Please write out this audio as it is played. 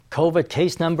COVID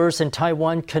case numbers in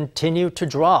Taiwan continue to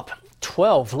drop.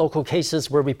 12 local cases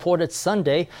were reported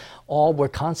Sunday. All were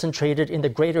concentrated in the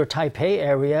greater Taipei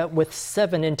area, with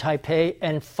 7 in Taipei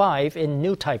and 5 in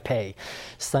New Taipei.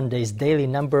 Sunday's daily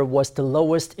number was the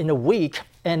lowest in a week,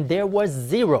 and there was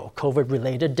 0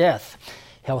 COVID-related death.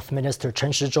 Health Minister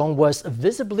Chen Shizhong was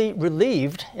visibly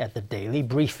relieved at the daily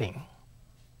briefing.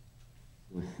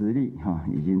 10例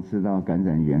已经知道感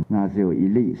染源，那只有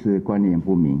1例是关联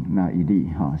不明，那1例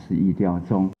是疫调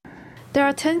中。 There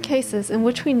are 10 cases in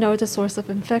which we know the source of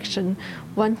infection.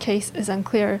 1 case is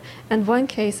unclear, and 1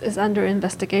 case is under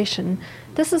investigation.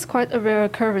 This is quite a rare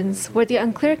occurrence, where the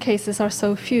unclear cases are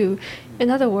so few. In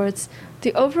other words,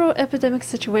 the overall epidemic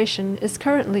situation is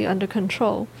currently under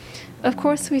control. Of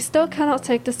course, we still cannot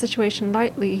take the situation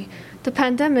lightly. The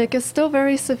pandemic is still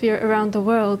very severe around the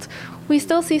world. We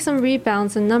still see some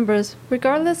rebounds in numbers,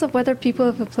 regardless of whether people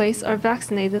of a place are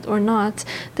vaccinated or not.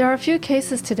 There are a few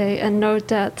cases today and no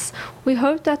deaths. We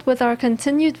hope that with our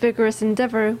continued vigorous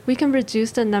endeavor, we can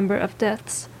reduce the number of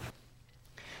deaths.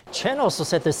 Chen also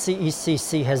said the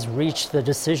CECC has reached the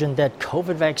decision that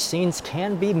COVID vaccines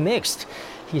can be mixed.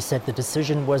 He said the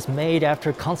decision was made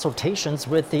after consultations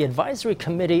with the Advisory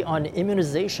Committee on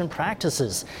Immunization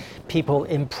Practices. People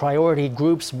in priority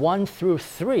groups 1 through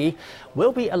 3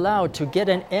 will be allowed to get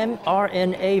an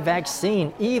mRNA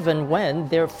vaccine even when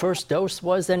their first dose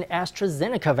was an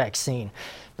AstraZeneca vaccine.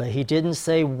 But he didn't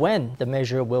say when the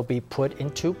measure will be put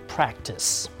into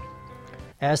practice.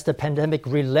 As the pandemic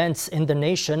relents in the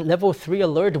nation, Level 3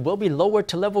 alert will be lowered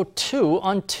to Level 2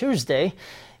 on Tuesday.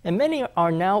 And many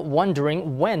are now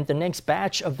wondering when the next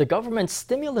batch of the government's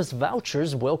stimulus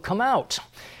vouchers will come out.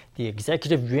 The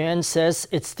executive yuan says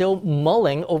it's still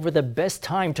mulling over the best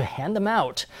time to hand them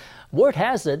out. Word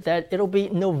has it that it'll be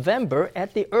November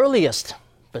at the earliest.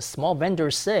 But small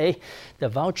vendors say the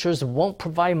vouchers won't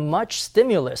provide much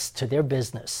stimulus to their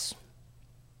business.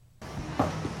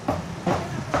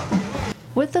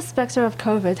 With the specter of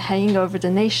COVID hanging over the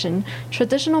nation,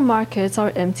 traditional markets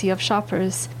are empty of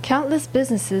shoppers. Countless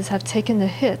businesses have taken a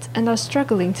hit and are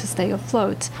struggling to stay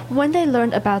afloat. When they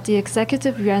learned about the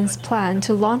executive yuan's plan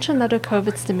to launch another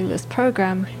COVID stimulus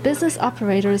program, business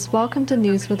operators welcomed the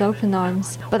news with open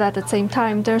arms. But at the same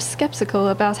time, they're skeptical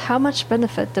about how much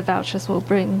benefit the vouchers will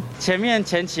bring.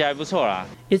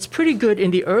 It's pretty good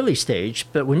in the early stage,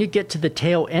 but when you get to the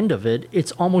tail end of it,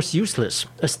 it's almost useless.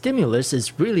 A stimulus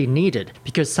is really needed,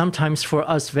 because sometimes for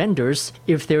us vendors,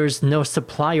 if there's no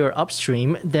supplier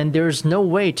upstream, then there's no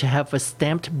way to have a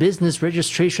stamped business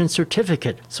registration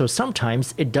certificate. So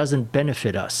sometimes it doesn't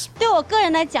benefit us.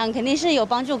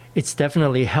 It's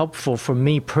definitely helpful for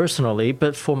me personally,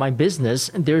 but for my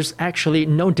business, there's actually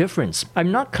no difference.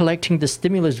 I'm not collecting the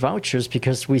stimulus vouchers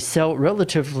because we sell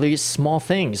relatively small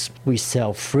things. We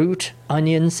sell fruit,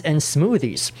 onions, and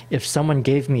smoothies. If someone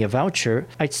gave me a voucher,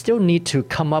 I'd still need to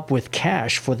come up with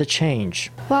cash for the change.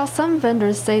 While some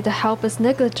vendors say the help is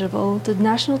negligible, the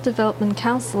National Development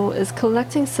Council is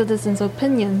collecting citizens'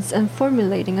 opinions and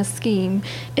formulating a scheme.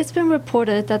 It's been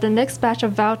reported that the next batch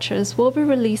of vouchers will be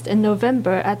released in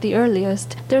November at the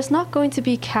earliest. There's not going to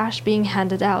be cash being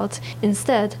handed out.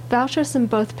 Instead, vouchers in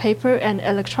both paper and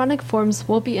electronic forms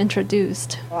will be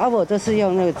introduced. 我都是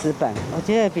用那个纸本，我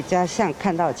觉得比较像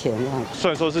看到钱这样。虽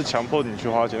然说是强迫你去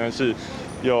花钱，但是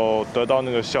有得到那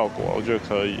个效果，我觉得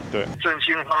可以。对，振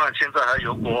兴方案现在还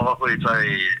由国发会在。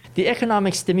The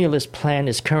economic stimulus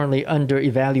plan is currently under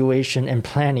evaluation and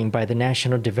planning by the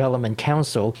National Development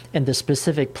Council, and the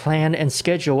specific plan and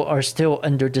schedule are still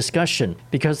under discussion.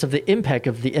 Because of the impact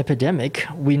of the epidemic,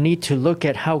 we need to look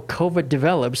at how COVID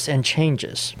develops and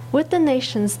changes. With the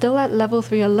nation still at Level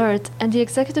 3 alert and the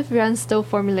executive yuan still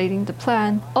formulating the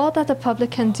plan, all that the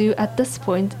public can do at this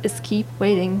point is keep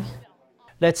waiting.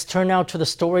 Let's turn now to the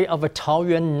story of a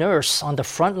Taoyuan nurse on the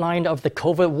front line of the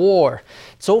COVID war.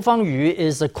 Zhou Fangyu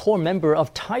is a core member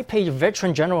of Taipei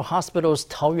Veteran General Hospital's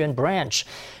Taoyuan branch.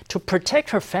 To protect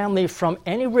her family from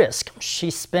any risk, she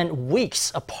spent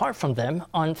weeks apart from them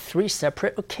on 3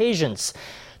 separate occasions.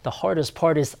 The hardest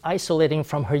part is isolating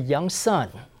from her young son.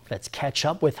 Let's catch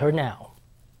up with her now.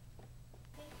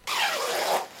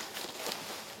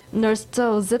 Nurse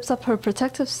Zhou zips up her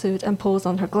protective suit and pulls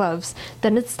on her gloves.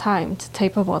 Then it's time to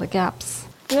tape up all the gaps.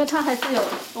 因为它还是有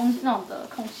那种的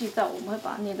空隙在，我们会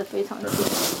把它捏得非常紧。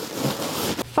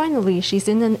 Finally, she's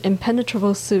in an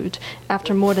impenetrable suit.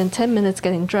 After more than 10 minutes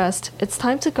getting dressed, it's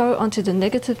time to go onto the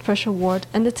negative pressure ward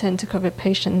and attend to COVID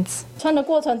patients. 穿的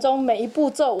过程中每一步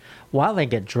骤。 While I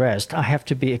get dressed, I have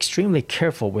to be extremely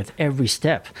careful with every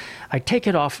step. I take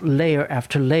it off layer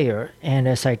after layer, and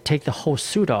as I take the whole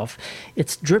suit off,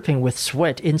 it's dripping with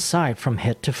sweat inside from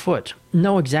head to foot.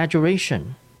 No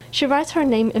exaggeration. She writes her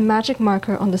name in magic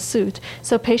marker on the suit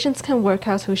so patients can work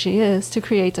out who she is to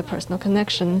create a personal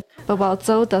connection. But while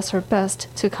Zhou does her best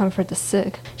to comfort the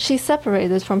sick, she's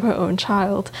separated from her own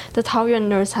child. The Taoyuan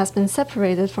nurse has been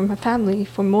separated from her family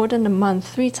for more than a month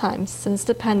 3 times since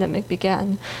the pandemic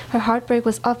began. Her heartbreak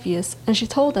was obvious, and she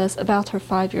told us about her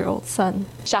 5-year-old son.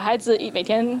 小孩子每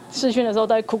天视讯的时候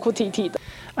都会哭哭啼啼的。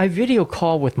 I video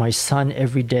call with my son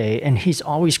every day, and he's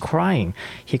always crying.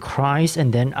 He cries,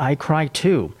 and then I cry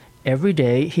too. Every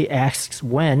day, he asks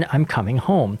when I'm coming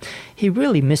home. He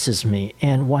really misses me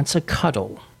and wants a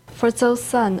cuddle. For Zhou's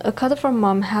son, a cuddle from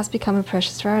mom has become a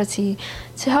precious rarity.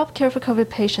 To help care for COVID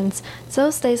patients,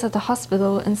 Zhou stays at the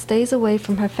hospital and stays away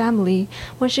from her family.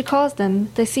 When she calls them,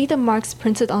 they see the marks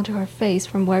printed onto her face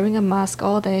from wearing a mask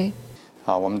all day.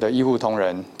 我们的医护同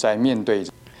仁在面对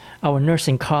Our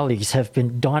nursing colleagues have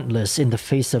been dauntless in the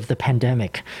face of the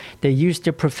pandemic. They use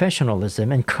their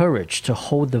professionalism and courage to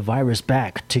hold the virus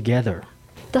back together.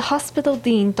 The hospital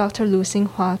dean, Dr. Lu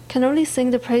Xinghua, can only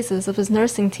sing the praises of his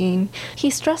nursing team. He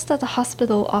stressed that the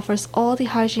hospital offers all the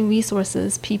hygiene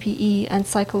resources, PPE, and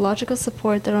psychological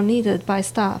support that are needed by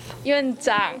staff. 院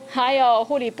长还有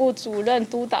护理部主任、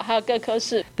督导还有各科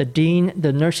室。 The dean,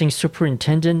 the nursing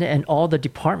superintendent, and all the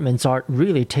departments are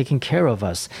really taking care of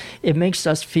us. It makes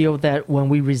us feel that when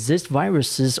we resist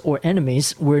viruses or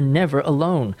enemies, we're never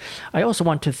alone. I also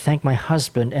want to thank my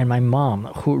husband and my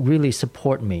mom, who really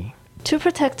support me. To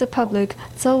protect the public,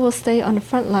 Zhou will stay on the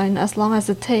front line as long as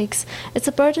it takes. It's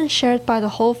a burden shared by the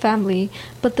whole family,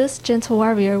 but this gentle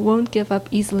warrior won't give up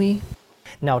easily.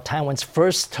 Now, Taiwan's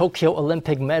first Tokyo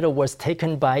Olympic medal was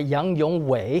taken by Yang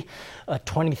Yongwei, a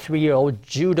 23-year-old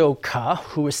judoka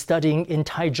who is studying in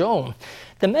Taichung.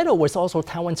 The medal was also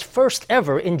Taiwan's first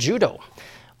ever in judo.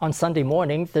 On Sunday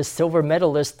morning, the silver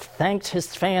medalist thanked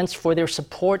his fans for their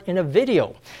support in a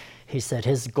video. He said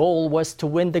his goal was to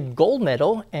win the gold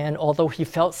medal, and although he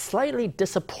felt slightly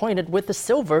disappointed with the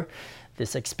silver,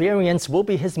 this experience will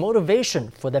be his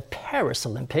motivation for the Paris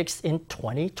Olympics in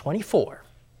 2024.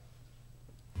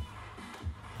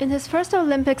 In his first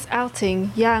Olympics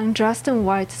outing, Yang, dressed in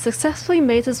white, successfully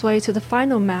made his way to the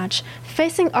final match,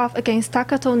 facing off against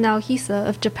Takato Naohisa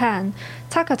of Japan.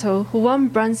 Takato, who won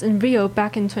bronze in Rio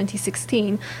back in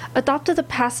 2016, adopted a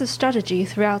passive strategy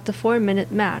throughout the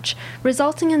 4-minute match,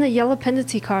 resulting in a yellow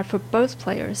penalty card for both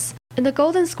players. In the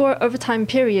golden score overtime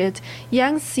period,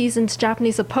 Yang's seasoned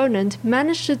Japanese opponent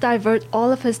managed to divert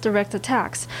all of his direct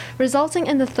attacks, resulting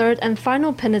in the third and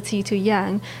final penalty to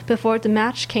Yang before the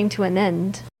match came to an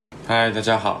end. 嗨，大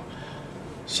家好，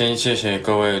先谢谢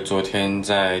各位昨天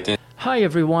在电。 Hi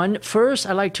everyone. First,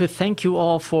 I'd like to thank you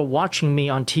all for watching me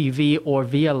on TV or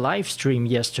via live stream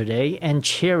yesterday and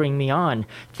cheering me on.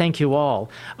 Thank you all.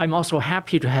 I'm also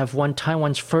happy to have won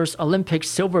Taiwan's first Olympic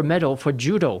silver medal for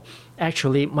judo.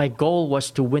 Actually, my goal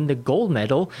was to win the gold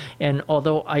medal, and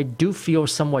although I do feel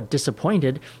somewhat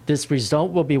disappointed, this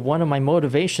result will be one of my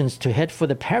motivations to head for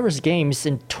the Paris Games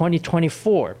in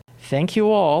 2024. Thank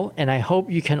you all, and I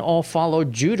hope you can all follow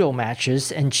judo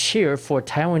matches and cheer for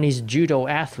Taiwanese judo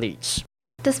athletes.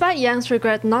 Despite Yang's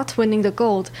regret not winning the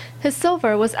gold, his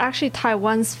silver was actually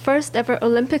Taiwan's first ever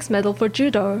Olympics medal for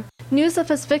judo. News of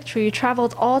his victory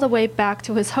traveled all the way back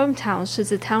to his hometown,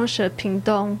 Shizi Township,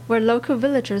 Pingdong, where local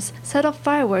villagers set off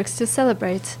fireworks to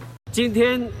celebrate.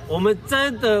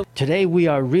 Today we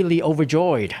are really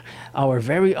overjoyed. Our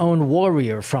very own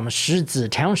warrior from Shizi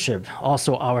Township,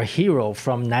 also our hero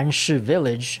from Nanshi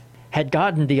Village, had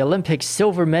gotten the Olympic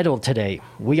silver medal today.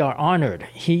 We are honored.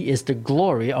 He is the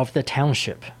glory of the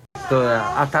township.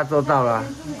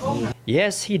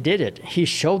 Yes, he did it. He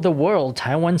showed the world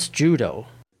Taiwan's judo.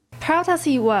 Proud as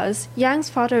he was, Yang's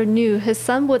father knew his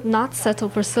son would not settle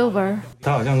for silver.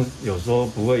 他好像有说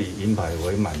不会以银牌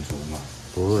为满足嘛，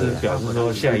是表示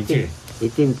说下一届。一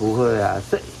定不会啊，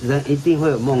人一定会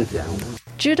有梦想。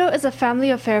 Judo is a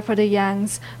family affair for the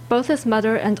Yangs. Both his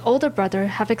mother and older brother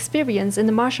have experience in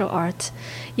the martial art.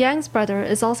 Yang's brother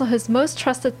is also his most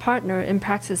trusted partner in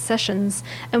practice sessions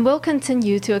and will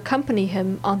continue to accompany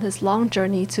him on his long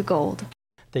journey to gold.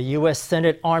 The U.S.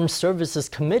 Senate Armed Services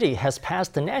Committee has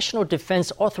passed the National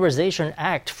Defense Authorization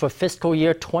Act for fiscal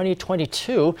year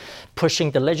 2022,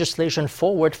 pushing the legislation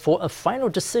forward for a final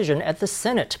decision at the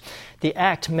Senate. The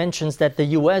act mentions that the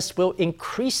U.S. will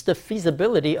increase the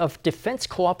feasibility of defense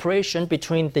cooperation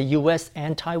between the U.S.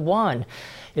 and Taiwan.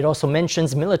 It also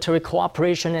mentions military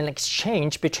cooperation and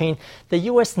exchange between the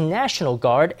U.S. National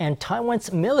Guard and Taiwan's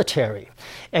military.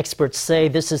 Experts say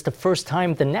this is the first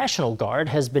time the National Guard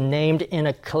has been named in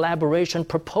a collaboration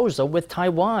proposal with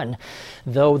Taiwan.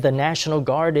 Though the National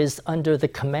Guard is under the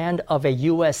command of a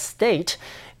U.S. state,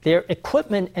 Their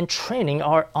equipment and training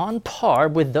are on par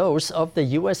with those of the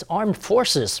U.S. Armed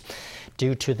Forces.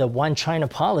 Due to the One China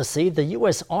policy, the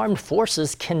U.S. Armed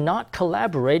Forces cannot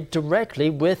collaborate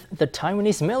directly with the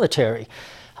Taiwanese military.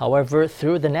 However,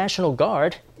 through the National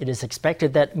Guard, it is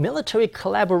expected that military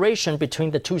collaboration between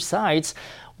the two sides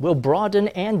will broaden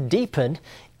and deepen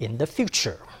in the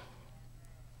future.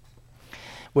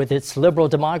 With its liberal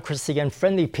democracy and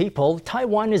friendly people,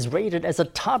 Taiwan is rated as a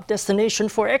top destination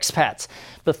for expats.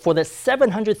 But for the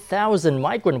 700,000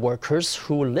 migrant workers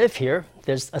who live here,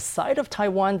 there's a side of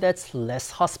Taiwan that's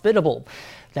less hospitable.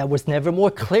 That was never more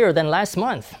clear than last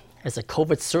month. As a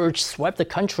COVID surge swept the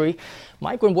country,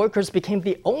 migrant workers became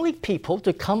the only people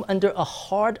to come under a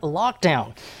hard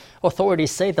lockdown.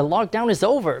 Authorities say the lockdown is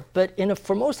over, but in a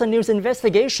Formosa News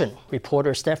investigation,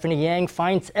 reporter Stephanie Yang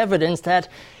finds evidence that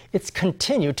it's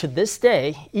continued to this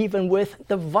day, even with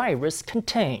the virus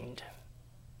contained.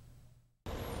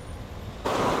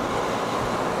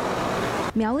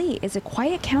 Miaoli is a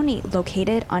quiet county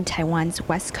located on Taiwan's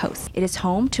west coast. It is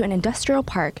home to an industrial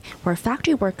park where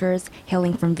factory workers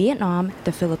hailing from Vietnam,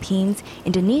 the Philippines,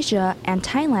 Indonesia, and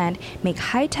Thailand make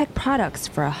high-tech products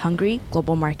for a hungry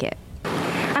global market.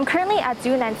 I'm currently at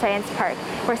Zhunan Science Park,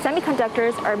 where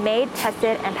semiconductors are made,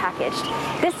 tested, and packaged.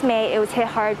 This May, it was hit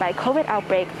hard by a COVID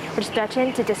outbreak, which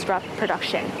threatened to disrupt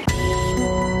production.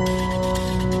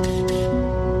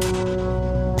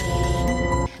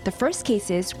 The first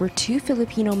cases were two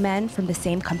Filipino men from the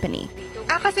same company.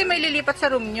 Kasi may lilipat sa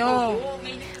room nyo.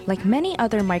 Like many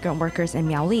other migrant workers in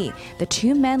Miaoli, the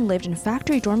two men lived in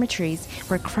factory dormitories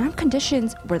where cramped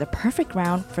conditions were the perfect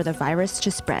ground for the virus to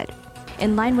spread.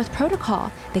 In line with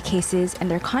protocol, the cases and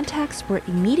their contacts were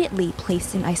immediately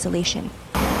placed in isolation.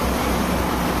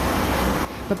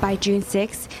 But by June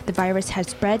 6, the virus had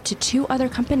spread to two other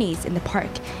companies in the park,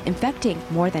 infecting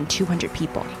more than 200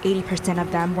 people. 80%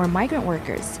 of them were migrant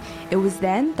workers. It was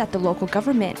then that the local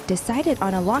government decided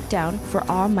on a lockdown for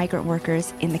all migrant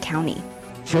workers in the county.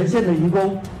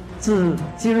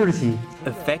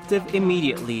 Effective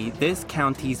immediately, this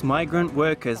county's migrant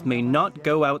workers may not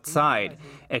go outside,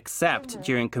 except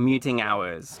during commuting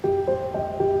hours.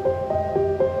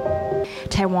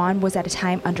 Taiwan was at a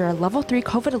time under a level 3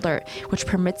 COVID alert, which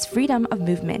permits freedom of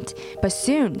movement. But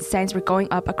soon, signs were going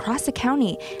up across the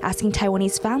county, asking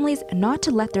Taiwanese families not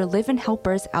to let their live-in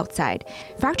helpers outside.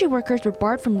 Factory workers were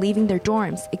barred from leaving their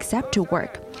dorms, except to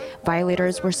work.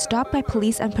 Violators were stopped by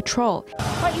police on patrol.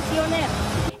 What is your name?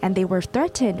 And they were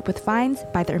threatened with fines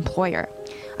by their employer.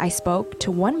 I spoke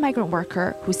to one migrant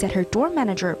worker who said her dorm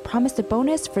manager promised a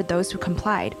bonus for those who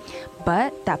complied,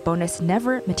 but that bonus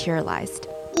never materialized.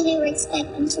 We were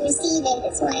expecting to receive it.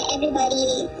 That's why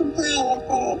everybody complied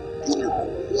with the,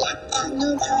 lockdown,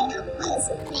 no going out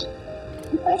policy thing.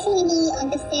 Unfortunately, on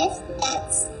the 5th,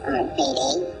 that's our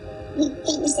payday. We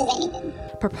didn't receive anything.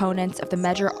 Proponents of the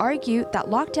measure argue that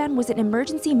lockdown was an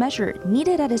emergency measure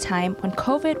needed at a time when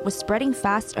COVID was spreading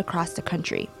fast across the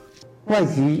country.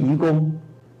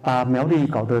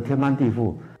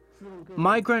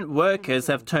 Migrant workers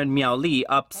have turned Miaoli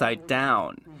upside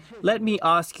down. Let me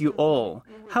ask you all,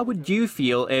 how would you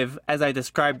feel if, as I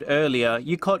described earlier,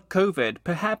 you caught COVID,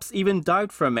 perhaps even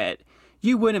died from it?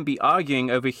 You wouldn't be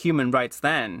arguing over human rights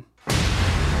then.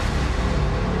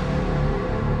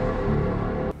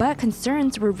 But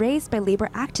concerns were raised by labor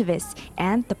activists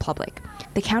and the public.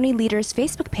 The county leader's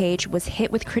Facebook page was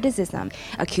hit with criticism,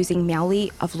 accusing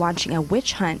Miaoli of launching a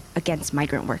witch hunt against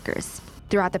migrant workers.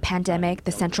 Throughout the pandemic,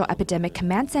 the Central Epidemic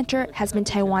Command Center has been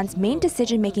Taiwan's main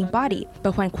decision-making body.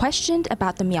 But when questioned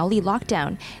about the Miaoli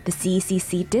lockdown, the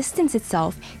CECC distanced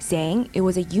itself, saying it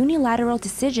was a unilateral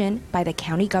decision by the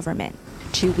county government.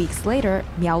 2 weeks later,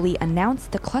 Miaoli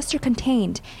announced the cluster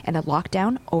contained and the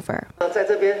lockdown over.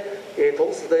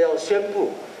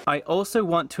 I also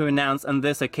want to announce on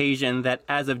this occasion that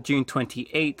as of June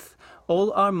 28th,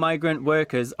 all our migrant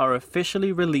workers are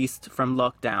officially released from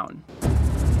lockdown.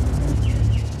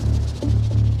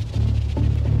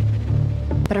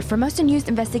 But a Formosa News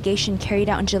investigation carried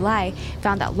out in July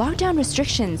found that lockdown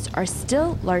restrictions are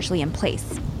still largely in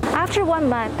place. After 1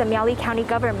 month, the Miaoli County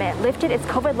government lifted its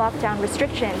COVID lockdown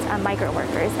restrictions on migrant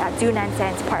workers at Zhunan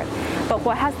Science Park. But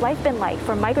what has life been like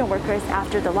for migrant workers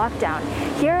after the lockdown?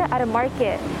 Here at a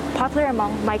market popular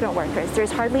among migrant workers,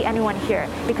 there's hardly anyone here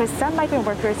because some migrant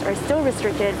workers are still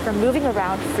restricted from moving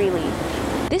around freely.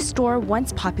 This store,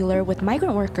 once popular with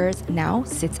migrant workers, now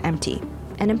sits empty.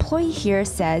 An employee here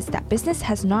says that business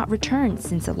has not returned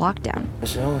since the lockdown.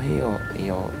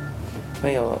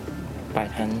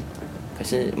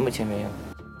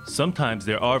 Sometimes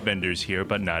there are vendors here,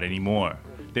 but not anymore.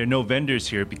 There are no vendors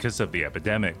here because of the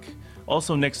epidemic.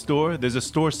 Also next door, there's a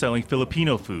store selling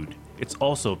Filipino food. it's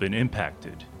also been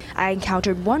impacted. I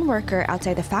encountered one worker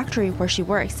outside the factory where she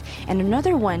works and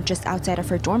another one just outside of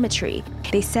her dormitory.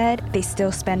 They said they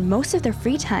still spend most of their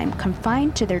free time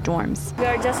confined to their dorms. We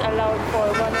are just allowed for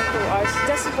 1 or 2 hours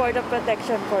just for the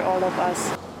protection for all of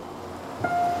us.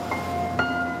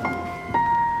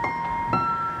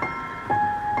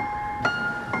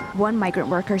 One migrant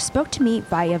worker spoke to me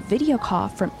via video call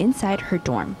from inside her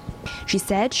dorm. She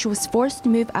said she was forced to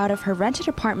move out of her rented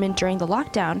apartment during the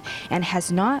lockdown and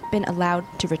has not been allowed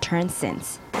to return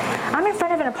since. I'm in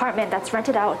front of an apartment that's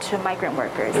rented out to migrant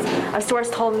workers. A source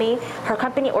told me her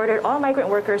company ordered all migrant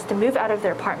workers to move out of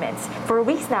their apartments. For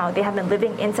weeks now, they have been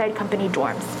living inside company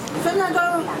dorms.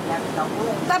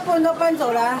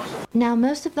 Now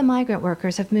most of the migrant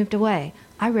workers have moved away.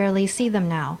 I rarely see them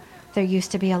now. There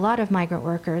used to be a lot of migrant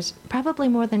workers, probably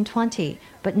more than 20,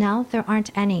 but now there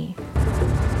aren't any.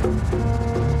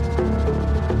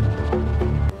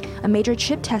 A major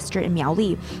chip tester in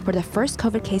Miaoli, where the first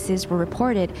COVID cases were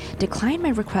reported, declined my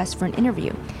request for an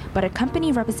interview, but a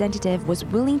company representative was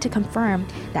willing to confirm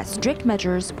that strict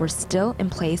measures were still in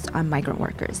place on migrant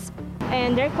workers.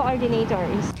 And their coordinator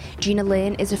is Gina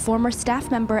Lin is a former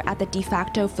staff member at the de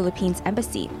facto Philippines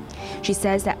embassy. She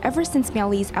says that ever since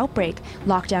Miaoli's outbreak,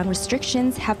 lockdown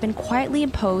restrictions have been quietly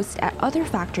imposed at other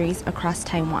factories across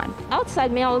Taiwan.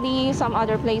 outside Miaoli, some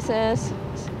other places,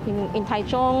 in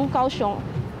Taichung, Kaohsiung.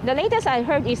 The latest I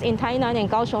heard is in Tainan and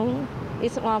Kaohsiung.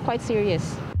 It's quite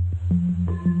serious.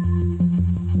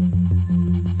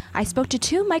 I spoke to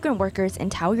 2 migrant workers in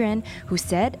Taoyuan who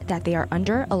said that they are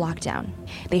under a lockdown.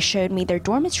 They showed me their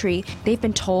dormitory. They've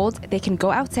been told they can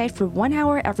go outside for 1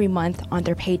 hour every month on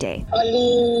their payday.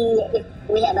 Only if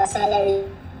we have a salary.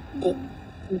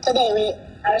 Today,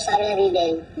 our salary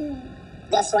day.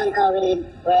 Just 1 hour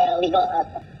where we go out.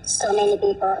 So many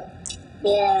people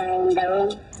here in the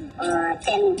room,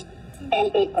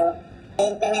 10 people. The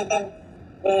internet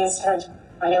is for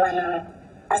only 1 hour.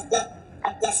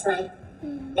 At just night.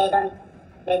 They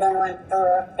don't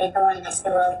want us to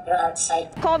go outside.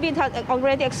 COVID had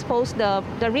already exposed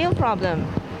the real problem.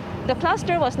 The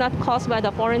cluster was not caused by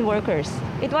the foreign workers.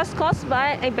 It was caused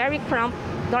by a very cramped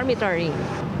dormitory.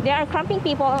 They are cramping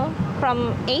people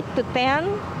from 8 to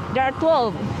 10. There are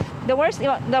 12.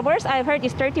 The worst I've heard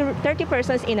is 30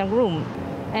 persons in a room.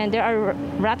 And there are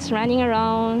rats running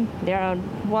around. There are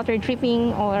water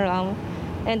dripping all around.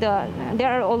 And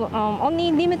there are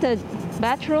only limited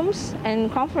bathrooms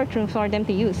and comfort rooms for them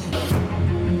to use.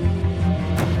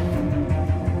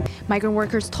 Migrant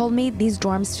workers told me these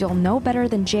dorms feel no better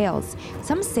than jails.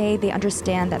 Some say they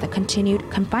understand that the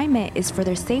continued confinement is for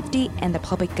their safety and the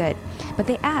public good, but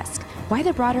they ask why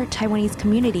the broader Taiwanese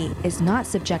community is not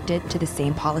subjected to the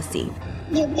same policy.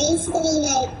 You're basically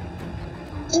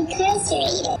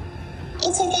incarcerated.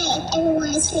 It's okay if everyone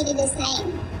is treated the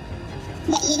same.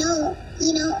 But you know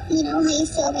how you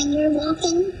feel when you're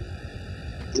walking,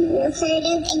 you're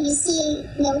herded and you see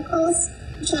locals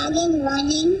jogging,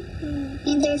 running,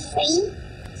 and they're free.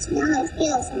 It's not how it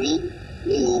feels, right?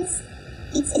 And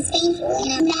it's painful.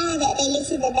 And now that they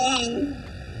lifted the ban,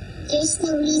 there's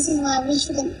no reason why we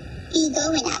shouldn't be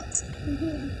going out.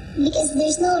 Because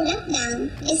there's no lockdown.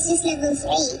 It's just level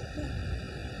 3.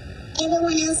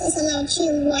 Everyone else is allowed to.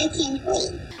 Why can't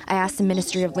we? I asked the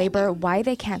Ministry of Labor why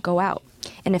they can't go out.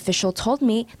 An official told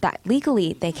me that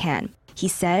legally they can. He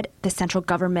said the central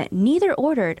government neither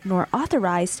ordered nor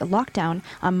authorized a lockdown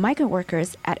on migrant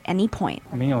workers at any point.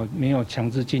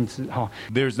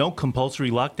 There's no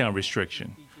compulsory lockdown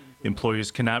restriction.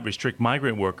 Employers cannot restrict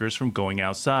migrant workers from going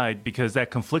outside because that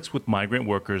conflicts with migrant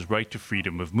workers' right to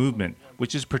freedom of movement,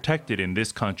 which is protected in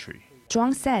this country.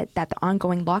 Zhuang said that the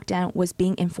ongoing lockdown was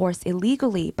being enforced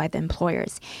illegally by the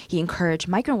employers. He encouraged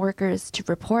migrant workers to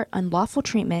report unlawful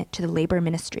treatment to the Labor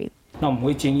Ministry.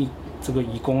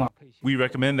 We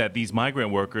recommend that these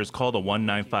migrant workers call the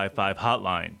 1955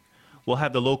 hotline. We'll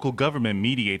have the local government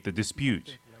mediate the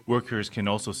dispute. Workers can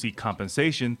also seek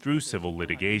compensation through civil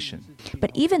litigation.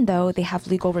 But even though they have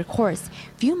legal recourse,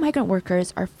 few migrant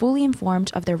workers are fully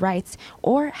informed of their rights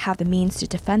or have the means to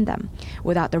defend them.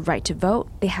 Without the right to vote,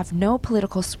 they have no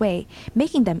political sway,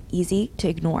 making them easy to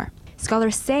ignore.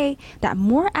 Scholars say that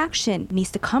more action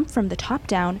needs to come from the top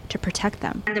down to protect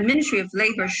them. And the Ministry of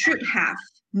Labor should have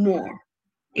more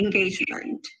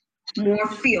engagement, more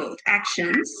field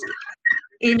actions,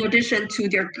 in addition to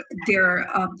their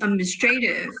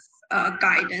administrative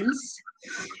guidance,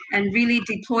 and really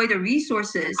deploy the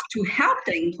resources to help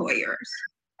the employers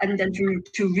and then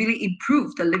to really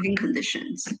improve the living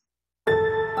conditions.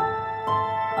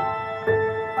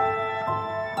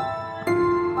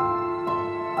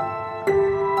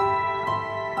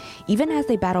 Even as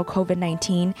they battle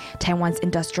COVID-19, Taiwan's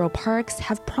industrial parks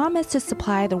have promised to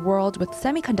supply the world with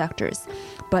semiconductors.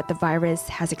 But the virus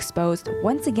has exposed,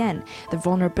 once again, the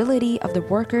vulnerability of the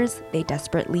workers they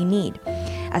desperately need.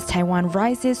 As Taiwan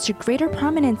rises to greater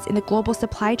prominence in the global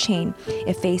supply chain,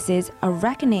 it faces a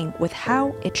reckoning with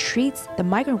how it treats the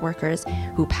migrant workers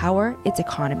who power its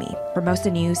economy. For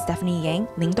Formosa News, Stephanie Yang,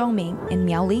 Ling Dongming in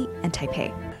Miaoli and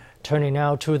Taipei. Turning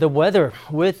now to the weather.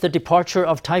 With the departure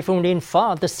of Typhoon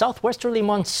Linfa, the southwesterly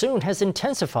monsoon has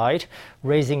intensified,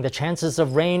 raising the chances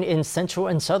of rain in central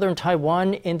and southern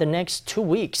Taiwan in the next 2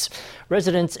 weeks.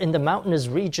 Residents in the mountainous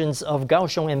regions of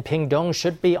Kaohsiung and Pingtung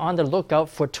should be on the lookout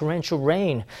for torrential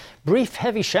rain. Brief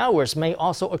heavy showers may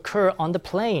also occur on the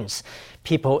plains.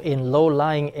 People in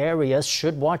low-lying areas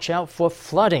should watch out for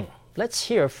flooding. Let's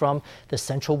hear from the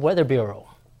Central Weather Bureau.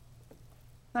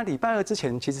 那礼拜二之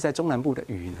前，其实在中南部的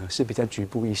雨呢是比较局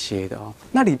部一些的哦。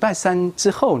那礼拜三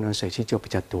之后呢，水汽就比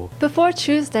较多。Before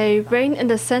Tuesday, rain in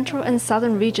the central and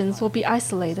southern regions will be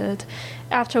isolated.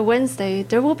 After Wednesday,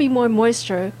 there will be more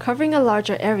moisture, covering a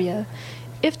larger area.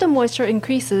 If the moisture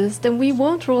increases, then we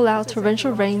won't rule out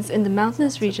torrential rains in the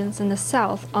mountainous regions in the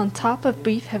south on top of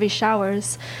brief heavy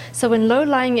showers. So in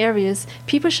low-lying areas,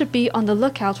 people should be on the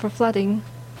lookout for flooding.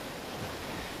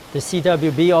 The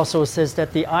CWB also says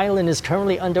that the island is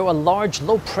currently under a large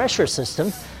low-pressure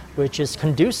system, which is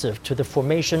conducive to the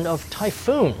formation of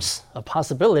typhoons, a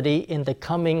possibility in the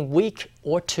coming week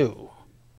or two.